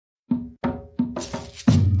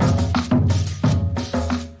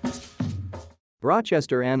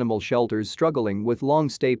Rochester animal shelters struggling with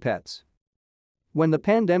long-stay pets. When the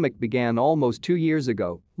pandemic began almost 2 years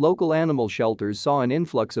ago, local animal shelters saw an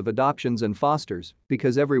influx of adoptions and fosters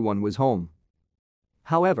because everyone was home.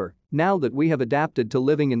 However, now that we have adapted to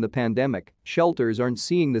living in the pandemic, shelters aren't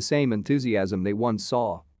seeing the same enthusiasm they once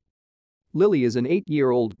saw. Lily is an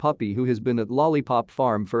 8-year-old puppy who has been at Lollypop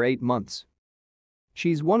Farm for 8 months.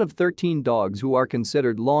 She's one of 13 dogs who are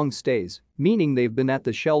considered long stays, meaning they've been at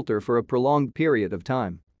the shelter for a prolonged period of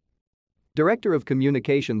time. Director of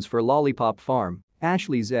Communications for Lollypop Farm,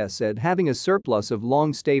 Ashley Zeh said having a surplus of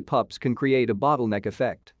long-stay pups can create a bottleneck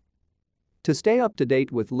effect. To stay up to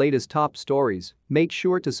date with latest top stories, make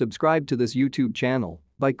sure to subscribe to this YouTube channel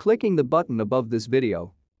by clicking the button above this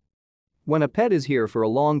video. When a pet is here for a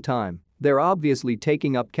long time, they're obviously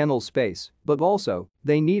taking up kennel space, but also,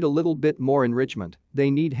 they need a little bit more enrichment,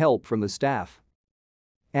 they need help from the staff.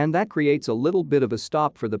 And that creates a little bit of a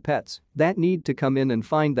stop for the pets that need to come in and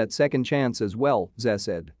find that second chance as well, Zeh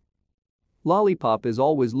said. Lollypop is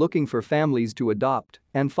always looking for families to adopt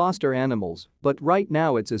and foster animals, but right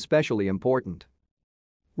now it's especially important.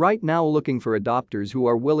 Right now looking for adopters who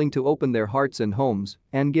are willing to open their hearts and homes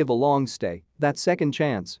and give a long stay, that second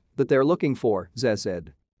chance that they're looking for, Zeh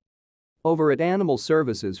said. Over at Animal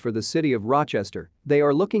Services for the city of Rochester, they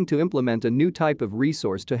are looking to implement a new type of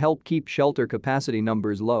resource to help keep shelter capacity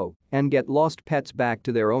numbers low and get lost pets back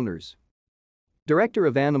to their owners. Director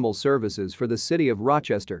of Animal Services for the city of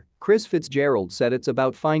Rochester, Chris Fitzgerald said it's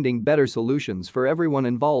about finding better solutions for everyone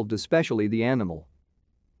involved, especially the animal.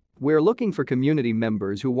 "We're looking for community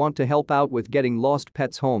members who want to help out with getting lost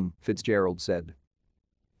pets home," Fitzgerald said.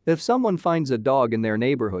 If someone finds a dog in their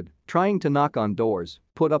neighborhood, trying to knock on doors,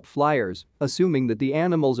 put up flyers, assuming that the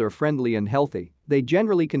animals are friendly and healthy, they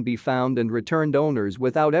generally can be found and returned owners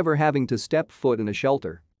without ever having to step foot in a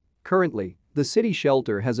shelter. Currently, the city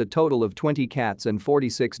shelter has a total of 20 cats and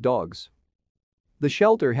 46 dogs. The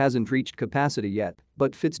shelter hasn't reached capacity yet,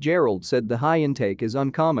 but Fitzgerald said the high intake is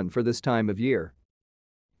uncommon for this time of year.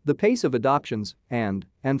 The pace of adoptions and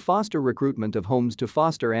foster recruitment of homes to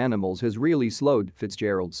foster animals has really slowed,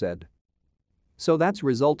 Fitzgerald said. So that's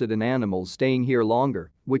resulted in animals staying here longer,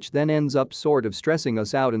 which then ends up sort of stressing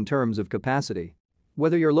us out in terms of capacity.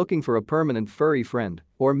 Whether you're looking for a permanent furry friend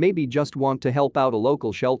or maybe just want to help out a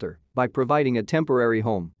local shelter by providing a temporary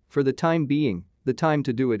home, for the time being, the time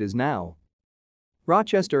to do it is now.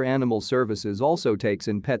 Rochester Animal Services also takes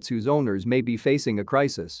in pets whose owners may be facing a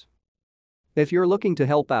crisis. If you're looking to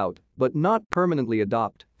help out but not permanently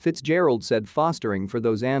adopt, Fitzgerald said fostering for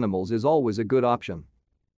those animals is always a good option.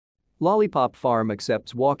 Lollypop Farm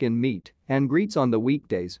accepts walk-in meet and greets on the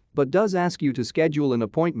weekdays but does ask you to schedule an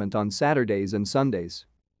appointment on Saturdays and Sundays.